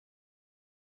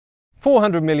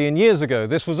400 million years ago,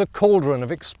 this was a cauldron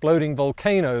of exploding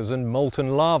volcanoes and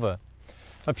molten lava.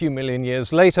 A few million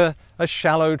years later, a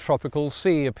shallow tropical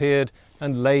sea appeared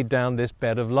and laid down this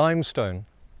bed of limestone.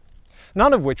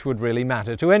 None of which would really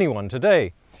matter to anyone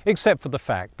today, except for the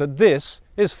fact that this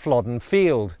is Flodden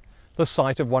Field, the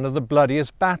site of one of the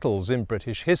bloodiest battles in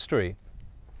British history.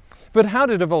 But how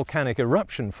did a volcanic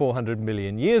eruption 400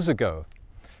 million years ago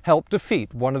help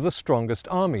defeat one of the strongest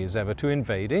armies ever to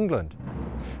invade England?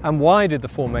 And why did the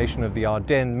formation of the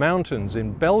Ardennes Mountains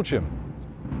in Belgium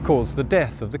cause the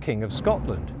death of the King of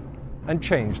Scotland and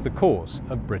change the course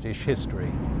of British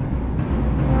history?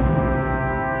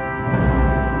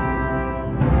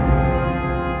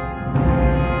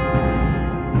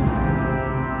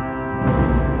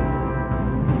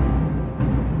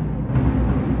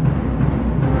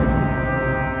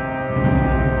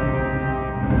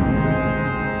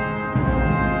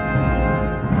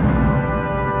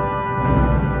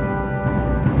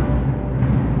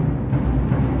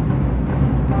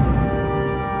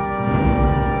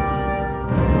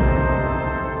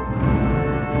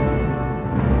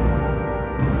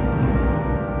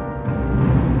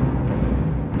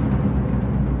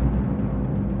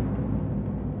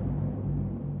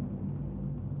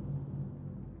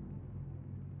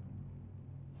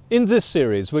 In this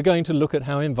series, we're going to look at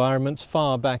how environments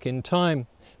far back in time,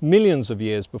 millions of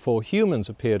years before humans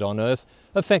appeared on Earth,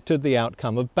 affected the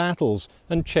outcome of battles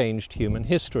and changed human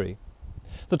history.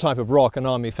 The type of rock an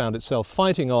army found itself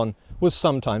fighting on was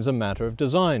sometimes a matter of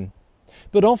design,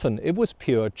 but often it was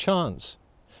pure chance.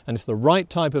 And if the right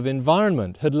type of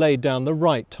environment had laid down the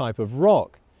right type of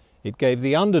rock, it gave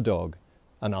the underdog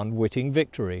an unwitting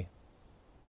victory.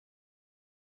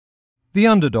 The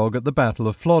underdog at the Battle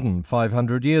of Flodden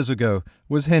 500 years ago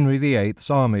was Henry VIII's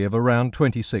army of around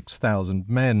 26,000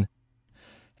 men.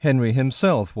 Henry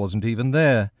himself wasn't even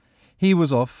there. He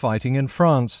was off fighting in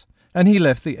France, and he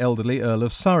left the elderly Earl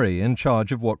of Surrey in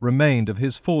charge of what remained of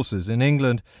his forces in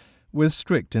England, with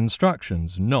strict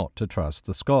instructions not to trust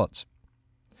the Scots.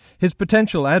 His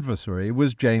potential adversary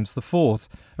was James IV,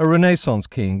 a Renaissance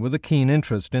king with a keen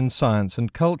interest in science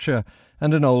and culture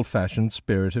and an old-fashioned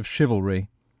spirit of chivalry.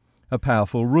 A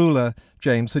powerful ruler,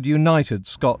 James had united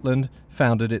Scotland,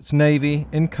 founded its navy,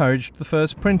 encouraged the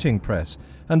first printing press,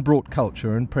 and brought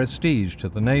culture and prestige to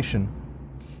the nation.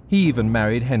 He even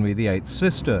married Henry VIII's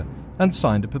sister and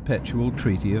signed a perpetual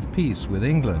treaty of peace with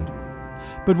England.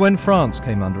 But when France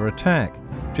came under attack,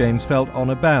 James felt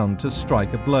honour bound to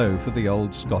strike a blow for the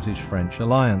old Scottish-French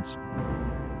alliance.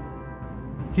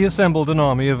 He assembled an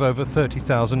army of over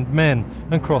 30,000 men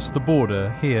and crossed the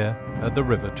border here at the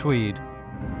River Tweed.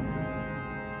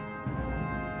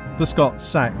 The Scots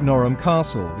sacked Norham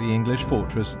Castle, the English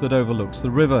fortress that overlooks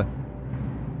the river.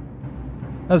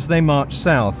 As they marched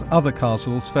south, other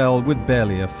castles fell with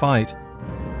barely a fight.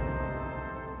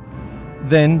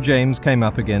 Then James came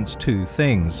up against two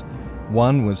things.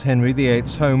 One was Henry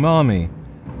VIII's home army.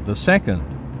 The second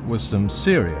was some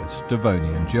serious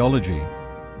Devonian geology.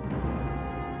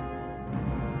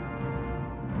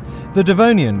 The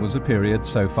Devonian was a period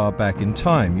so far back in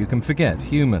time you can forget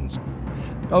humans.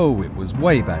 Oh, it was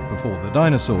way back before the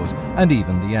dinosaurs, and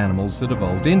even the animals that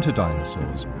evolved into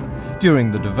dinosaurs. During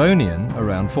the Devonian,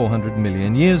 around 400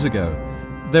 million years ago,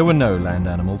 there were no land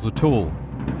animals at all.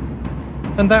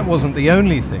 And that wasn't the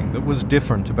only thing that was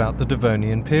different about the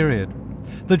Devonian period.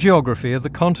 The geography of the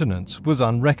continents was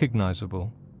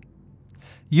unrecognizable.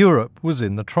 Europe was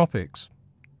in the tropics.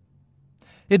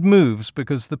 It moves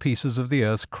because the pieces of the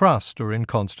Earth's crust are in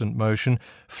constant motion,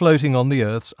 floating on the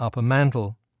Earth's upper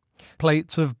mantle.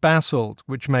 Plates of basalt,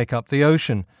 which make up the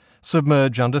ocean,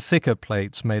 submerge under thicker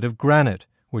plates made of granite,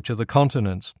 which are the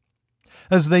continents.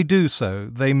 As they do so,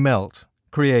 they melt,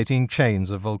 creating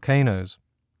chains of volcanoes.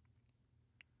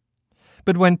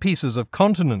 But when pieces of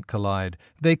continent collide,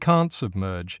 they can't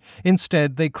submerge.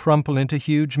 Instead, they crumple into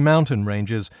huge mountain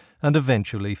ranges and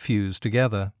eventually fuse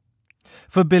together.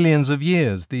 For billions of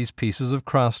years, these pieces of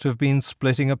crust have been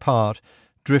splitting apart,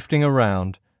 drifting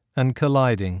around, and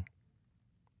colliding.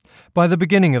 By the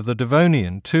beginning of the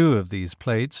Devonian, two of these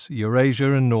plates,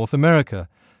 Eurasia and North America,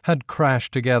 had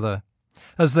crashed together.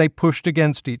 As they pushed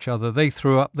against each other, they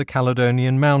threw up the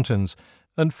Caledonian Mountains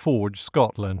and forged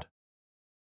Scotland.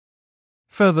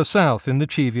 Further south in the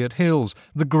Cheviot Hills,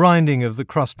 the grinding of the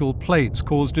crustal plates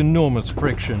caused enormous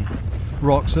friction.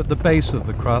 Rocks at the base of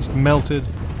the crust melted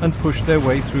and pushed their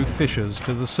way through fissures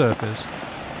to the surface.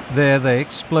 There they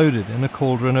exploded in a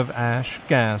cauldron of ash,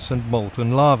 gas and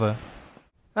molten lava.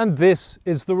 And this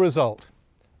is the result,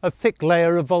 a thick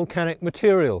layer of volcanic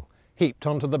material heaped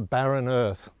onto the barren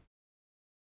earth.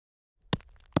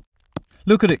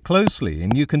 Look at it closely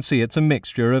and you can see it's a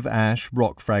mixture of ash,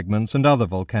 rock fragments and other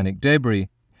volcanic debris.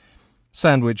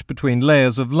 Sandwiched between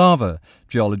layers of lava,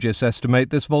 geologists estimate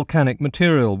this volcanic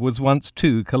material was once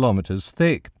 2 kilometers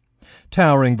thick.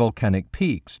 Towering volcanic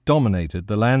peaks dominated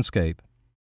the landscape.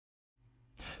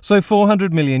 So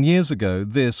 400 million years ago,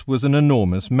 this was an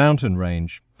enormous mountain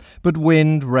range. But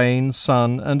wind, rain,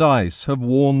 sun and ice have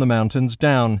worn the mountains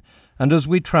down, and as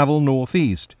we travel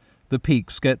northeast, the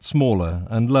peaks get smaller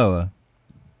and lower.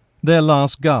 Their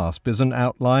last gasp is an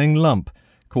outlying lump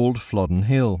called Flodden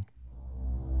Hill.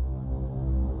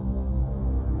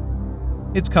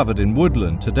 It's covered in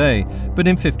woodland today, but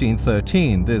in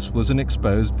 1513 this was an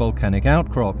exposed volcanic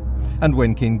outcrop, and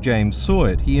when King James saw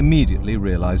it, he immediately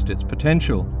realized its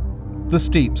potential. The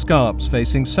steep scarps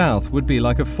facing south would be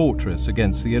like a fortress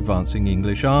against the advancing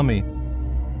English army.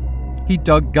 He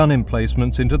dug gun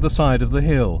emplacements into the side of the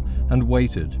hill and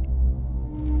waited.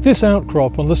 This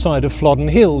outcrop on the side of Flodden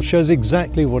Hill shows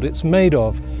exactly what it's made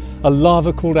of. A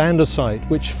lava called andesite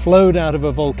which flowed out of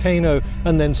a volcano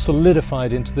and then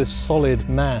solidified into this solid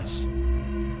mass.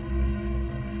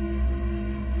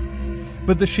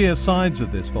 But the sheer sides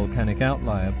of this volcanic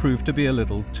outlier proved to be a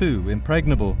little too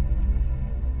impregnable.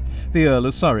 The Earl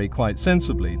of Surrey quite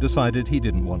sensibly decided he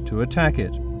didn't want to attack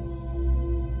it.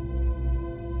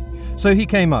 So he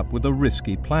came up with a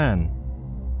risky plan.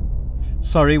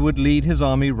 Surrey would lead his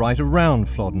army right around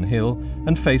Flodden Hill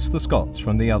and face the Scots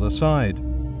from the other side.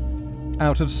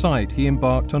 Out of sight, he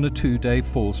embarked on a 2-day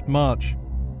forced march.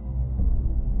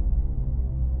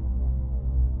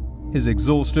 His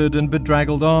exhausted and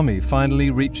bedraggled army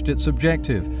finally reached its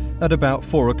objective at about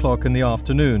 4 o'clock in the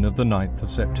afternoon of the 9th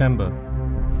of September.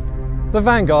 The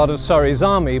vanguard of Surrey's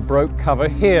army broke cover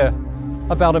here,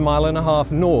 about 1.5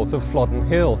 miles north of Flodden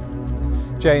Hill.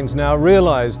 James now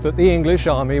realized that the English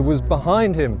army was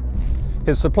behind him.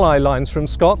 His supply lines from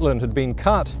Scotland had been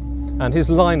cut, and his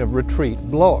line of retreat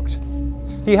blocked.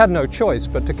 He had no choice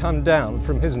but to come down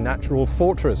from his natural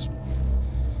fortress.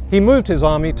 He moved his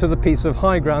army to the piece of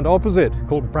high ground opposite,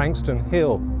 called Branxton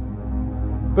Hill.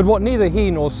 But what neither he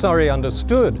nor Surrey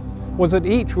understood was that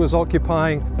each was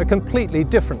occupying a completely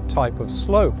different type of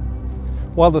slope.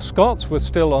 While the Scots were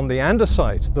still on the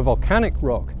andesite, the volcanic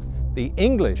rock, the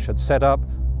English had set up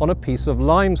on a piece of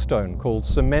limestone called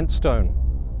cement stone.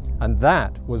 And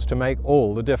that was to make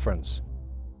all the difference.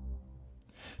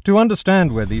 To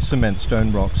understand where these cement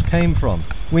stone rocks came from,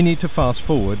 we need to fast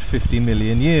forward 50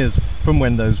 million years from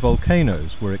when those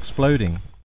volcanoes were exploding.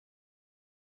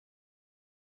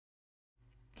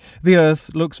 The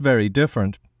Earth looks very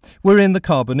different. We're in the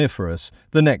Carboniferous,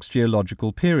 the next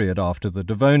geological period after the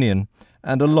Devonian,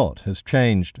 and a lot has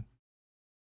changed.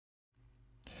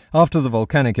 After the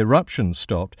volcanic eruptions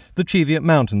stopped, the Cheviot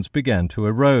Mountains began to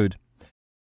erode.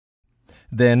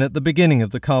 Then, at the beginning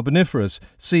of the Carboniferous,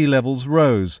 sea levels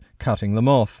rose, cutting them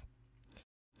off.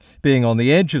 Being on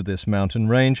the edge of this mountain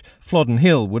range, Flodden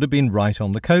Hill would have been right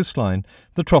on the coastline,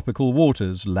 the tropical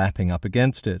waters lapping up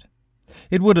against it.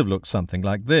 It would have looked something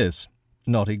like this,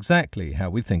 not exactly how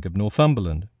we think of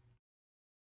Northumberland.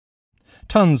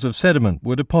 Tons of sediment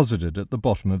were deposited at the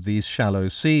bottom of these shallow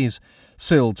seas,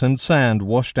 silt and sand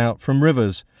washed out from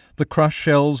rivers, the crushed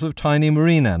shells of tiny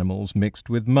marine animals mixed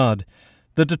with mud,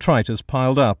 the detritus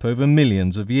piled up over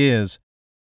millions of years.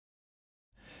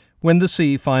 When the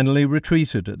sea finally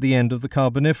retreated at the end of the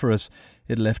Carboniferous,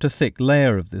 it left a thick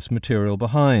layer of this material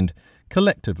behind,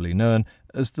 collectively known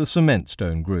as the cement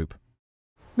stone group.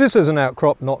 This is an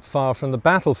outcrop not far from the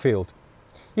battlefield.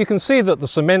 You can see that the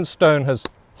cement stone has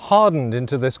hardened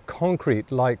into this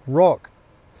concrete-like rock,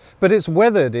 but it's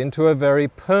weathered into a very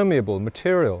permeable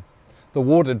material. The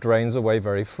water drains away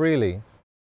very freely.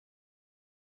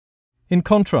 In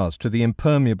contrast to the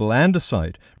impermeable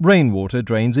andesite, rainwater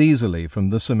drains easily from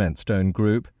the cement stone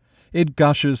group. It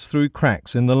gushes through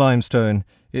cracks in the limestone.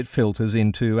 It filters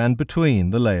into and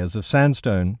between the layers of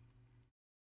sandstone.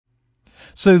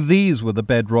 So these were the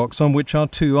bedrocks on which our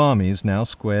two armies now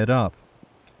squared up.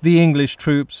 The English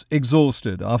troops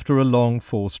exhausted after a long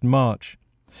forced march.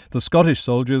 The Scottish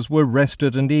soldiers were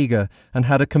rested and eager and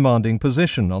had a commanding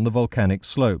position on the volcanic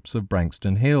slopes of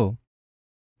Branxton Hill.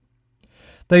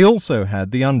 They also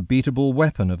had the unbeatable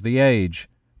weapon of the age,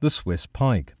 the Swiss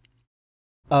pike.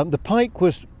 The pike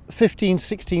was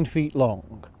 15-16 feet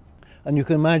long, and you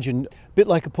can imagine, a bit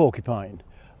like a porcupine.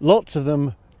 Lots of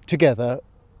them together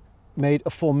made a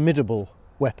formidable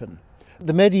weapon.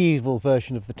 The medieval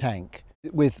version of the tank,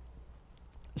 with,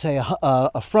 say,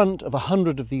 a front of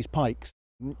 100 of these pikes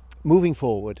moving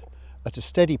forward at a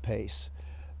steady pace,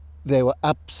 they were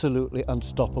absolutely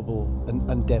unstoppable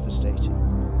and devastating.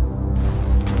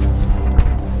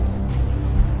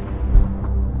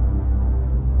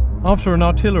 After an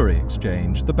artillery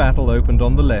exchange, the battle opened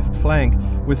on the left flank,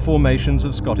 with formations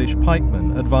of Scottish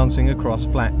pikemen advancing across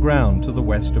flat ground to the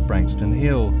west of Branxton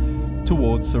Hill,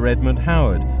 towards Sir Edmund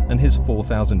Howard and his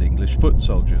 4,000 English foot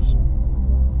soldiers.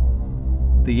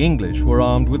 The English were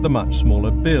armed with the much smaller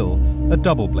bill, a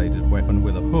double-bladed weapon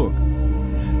with a hook.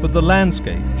 But the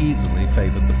landscape easily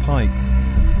favoured the pike.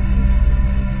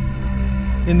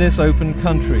 In this open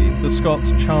country, the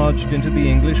Scots charged into the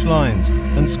English lines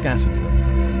and scattered them.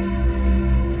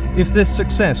 If this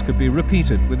success could be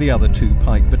repeated with the other two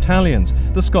pike battalions,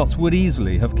 the Scots would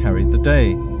easily have carried the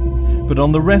day. But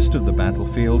on the rest of the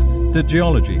battlefield, the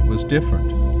geology was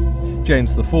different.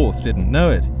 James IV didn't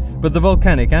know it, but the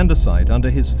volcanic andesite under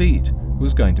his feet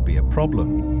was going to be a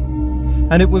problem.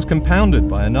 And it was compounded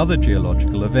by another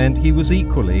geological event he was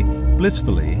equally,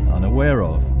 blissfully unaware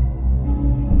of.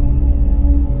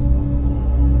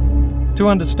 To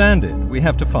understand it, we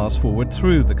have to fast forward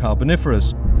through the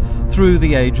Carboniferous, through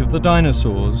the age of the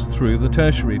dinosaurs, through the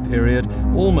Tertiary period,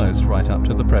 almost right up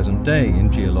to the present day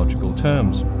in geological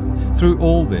terms. Through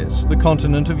all this, the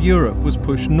continent of Europe was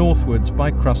pushed northwards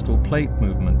by crustal plate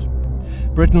movement.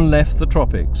 Britain left the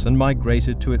tropics and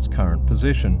migrated to its current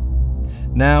position.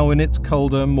 Now in its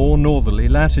colder, more northerly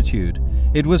latitude,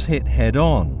 it was hit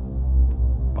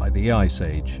head-on by the Ice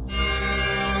Age.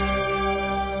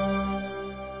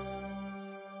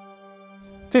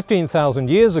 15,000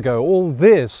 years ago, all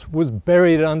this was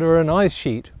buried under an ice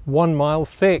sheet 1 mile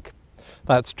thick.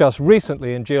 That's just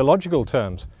recently in geological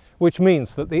terms, which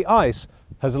means that the ice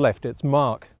has left its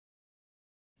mark.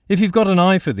 If you've got an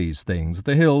eye for these things,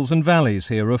 the hills and valleys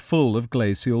here are full of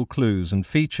glacial clues and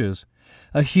features.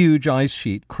 A huge ice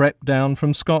sheet crept down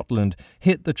from Scotland,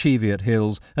 hit the Cheviot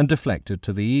Hills and deflected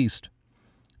to the east.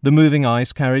 The moving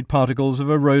ice carried particles of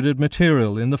eroded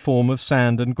material in the form of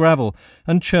sand and gravel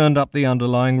and churned up the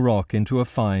underlying rock into a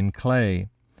fine clay.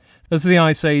 As the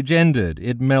Ice Age ended,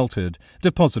 it melted,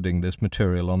 depositing this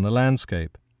material on the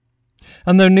landscape.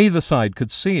 And though neither side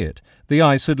could see it, the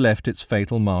ice had left its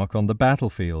fatal mark on the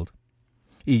battlefield.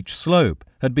 Each slope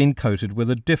had been coated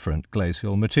with a different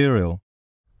glacial material.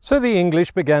 So the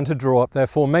English began to draw up their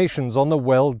formations on the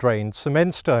well-drained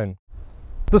cement stone.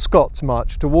 The Scots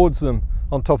marched towards them,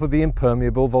 on top of the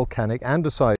impermeable volcanic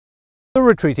andesite. The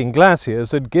retreating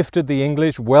glaciers had gifted the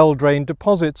English well-drained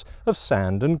deposits of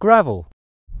sand and gravel.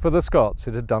 For the Scots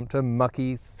it had dumped a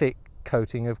mucky, thick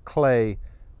coating of clay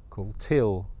called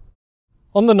till.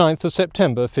 On the 9th of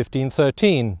September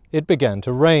 1513 it began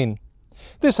to rain.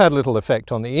 This had little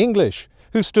effect on the English,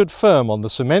 who stood firm on the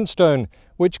cement stone,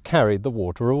 which carried the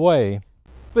water away.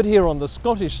 But here on the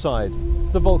Scottish side,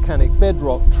 the volcanic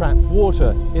bedrock trapped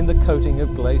water in the coating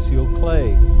of glacial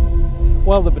clay.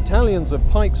 While the battalions of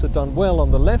pikes had done well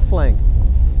on the left flank,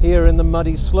 here in the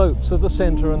muddy slopes of the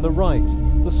centre and the right,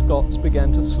 the Scots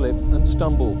began to slip and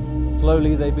stumble.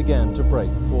 Slowly they began to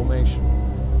break formation.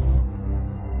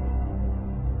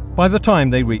 By the time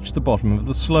they reached the bottom of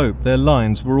the slope, their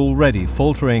lines were already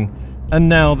faltering. And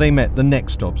now they met the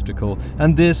next obstacle,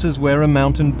 and this is where a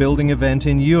mountain building event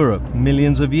in Europe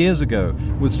millions of years ago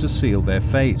was to seal their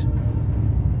fate.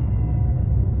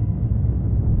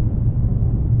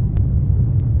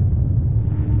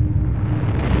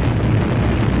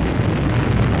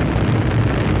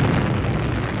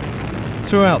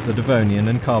 Throughout the Devonian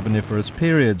and Carboniferous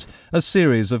periods, a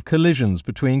series of collisions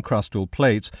between crustal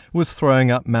plates was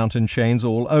throwing up mountain chains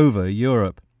all over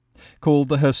Europe. Called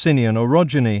the Hercynian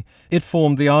orogeny, it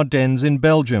formed the Ardennes in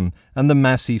Belgium and the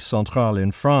Massif Central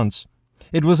in France.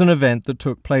 It was an event that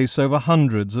took place over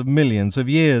hundreds of millions of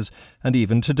years, and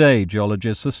even today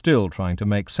geologists are still trying to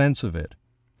make sense of it.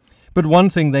 But one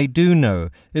thing they do know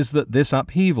is that this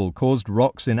upheaval caused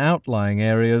rocks in outlying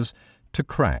areas to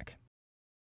crack.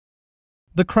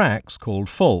 The cracks, called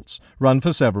faults, run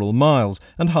for several miles,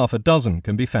 and half a dozen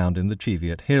can be found in the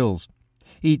Cheviot Hills.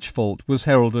 Each fault was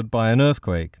heralded by an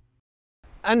earthquake.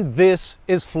 And this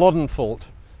is Flodden Fault,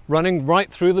 running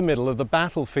right through the middle of the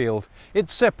battlefield. It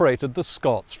separated the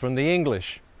Scots from the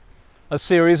English. A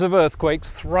series of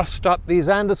earthquakes thrust up these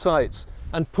andesites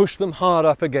and pushed them hard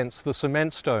up against the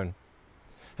cement stone.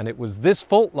 And it was this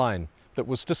fault line that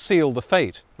was to seal the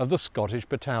fate of the Scottish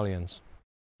battalions.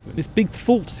 This big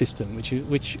fault system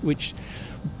which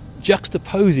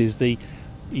juxtaposes the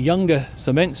younger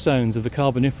cement stones of the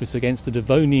Carboniferous against the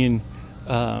Devonian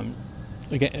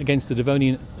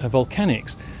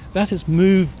volcanics, that has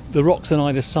moved the rocks on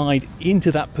either side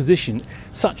into that position,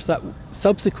 such that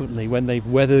subsequently, when they've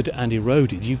weathered and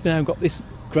eroded, you've now got this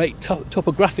great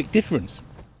topographic difference.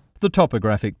 The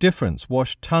topographic difference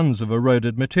washed tons of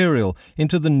eroded material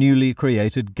into the newly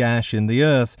created gash in the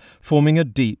earth, forming a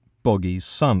deep, boggy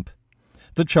sump.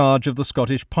 The charge of the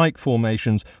Scottish pike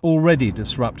formations, already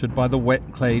disrupted by the wet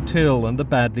clay till and the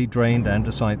badly drained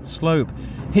andesite slope,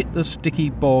 hit the sticky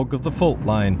bog of the fault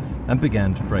line and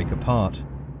began to break apart.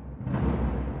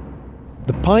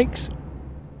 The pikes,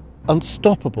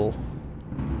 unstoppable,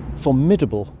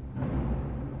 formidable,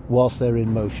 whilst they're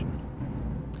in motion.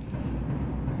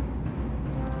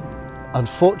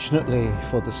 Unfortunately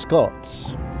for the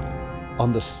Scots,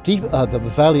 on the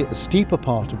valley at the steeper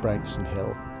part of Branksome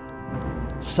Hill,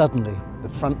 suddenly the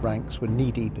front ranks were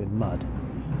knee-deep in mud,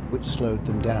 which slowed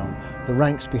them down. The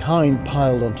ranks behind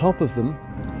piled on top of them,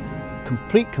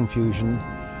 complete confusion,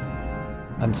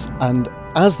 and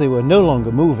as they were no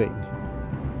longer moving,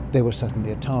 they were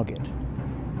suddenly a target.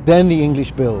 Then the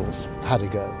English bills had a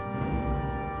go.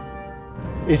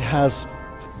 It has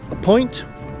a point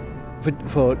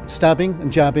for stabbing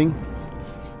and jabbing.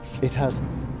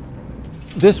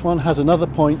 This one has another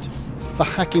point for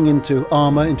hacking into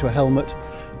armour, into a helmet,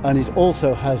 and it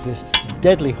also has this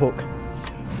deadly hook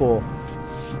for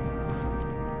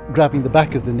grabbing the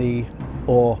back of the knee,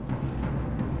 or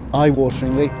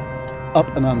eye-wateringly,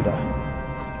 up and under.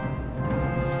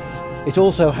 It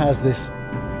also has this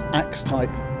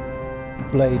axe-type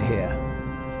blade here.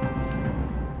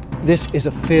 This is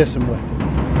a fearsome weapon.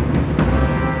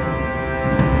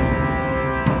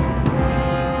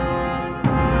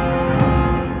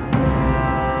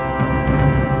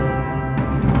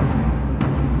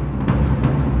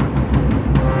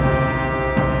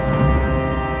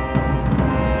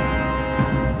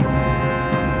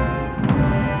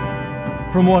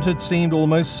 From what had seemed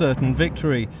almost certain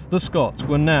victory, the Scots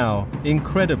were now,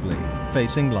 incredibly,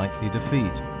 facing likely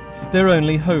defeat. Their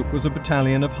only hope was a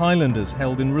battalion of Highlanders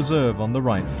held in reserve on the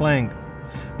right flank.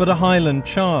 But a Highland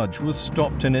charge was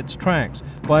stopped in its tracks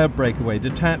by a breakaway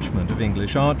detachment of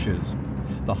English archers.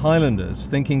 The Highlanders,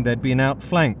 thinking they'd been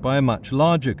outflanked by a much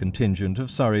larger contingent of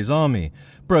Surrey's army,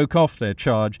 broke off their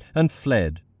charge and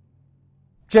fled.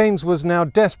 James was now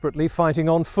desperately fighting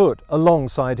on foot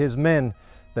alongside his men,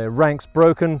 their ranks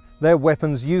broken, their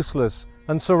weapons useless,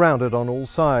 and surrounded on all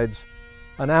sides.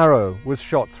 An arrow was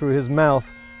shot through his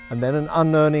mouth, and then an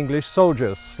unknown English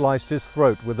soldier sliced his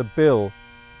throat with a bill.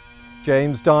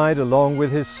 James died along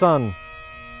with his son,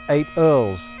 8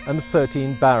 earls and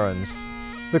 13 barons.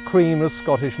 The cream of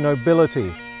Scottish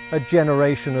nobility, a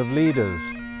generation of leaders,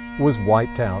 was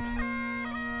wiped out.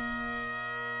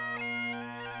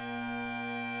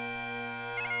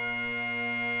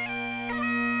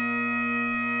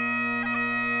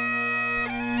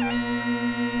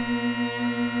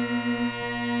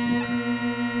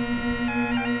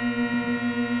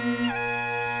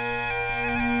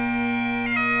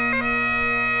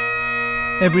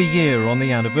 Every year on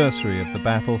the anniversary of the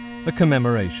battle, a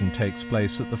commemoration takes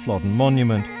place at the Flodden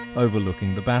Monument,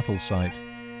 overlooking the battle site.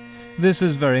 This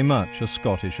is very much a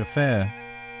Scottish affair.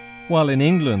 While in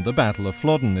England the Battle of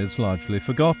Flodden is largely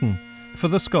forgotten, for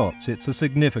the Scots it's a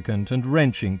significant and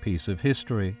wrenching piece of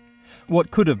history.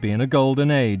 What could have been a golden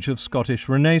age of Scottish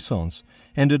Renaissance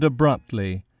ended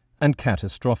abruptly and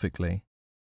catastrophically.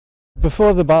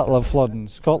 Before the Battle of Flodden,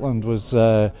 Scotland was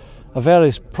a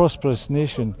very prosperous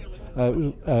nation.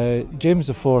 James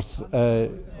IV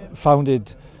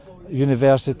founded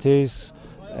universities,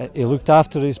 he looked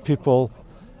after his people,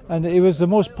 and he was the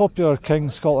most popular king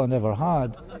Scotland ever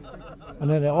had. And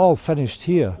then it all finished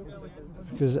here,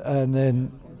 and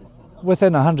then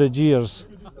within 100 years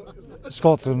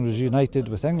Scotland was united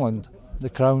with England, the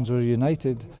crowns were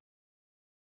united.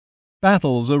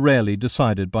 Battles are rarely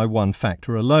decided by one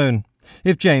factor alone.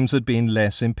 If James had been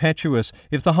less impetuous,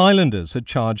 if the Highlanders had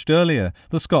charged earlier,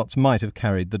 the Scots might have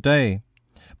carried the day.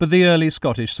 But the early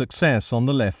Scottish success on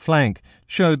the left flank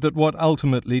showed that what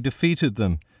ultimately defeated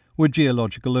them were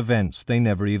geological events they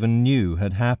never even knew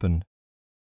had happened.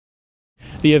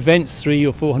 The events 300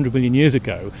 or 400 million years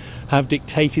ago have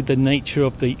dictated the nature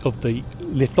of the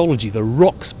lithology, the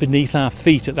rocks beneath our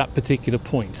feet at that particular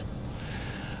point.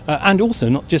 And also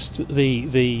not just the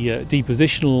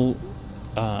depositional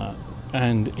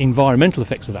and environmental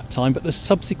effects of that time, but the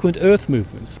subsequent earth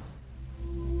movements.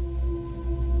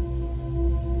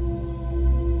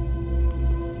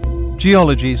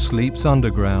 Geology sleeps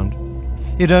underground.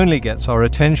 It only gets our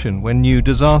attention when new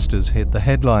disasters hit the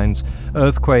headlines: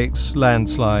 earthquakes,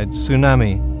 landslides,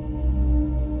 tsunami.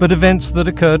 But events that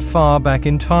occurred far back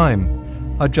in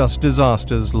time are just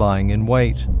disasters lying in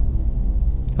wait.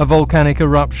 A volcanic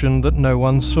eruption that no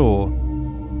one saw,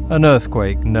 an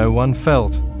earthquake no one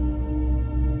felt,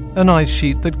 an ice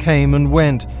sheet that came and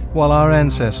went while our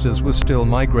ancestors were still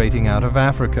migrating out of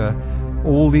Africa.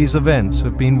 All these events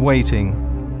have been waiting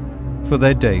for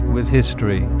their date with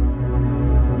history.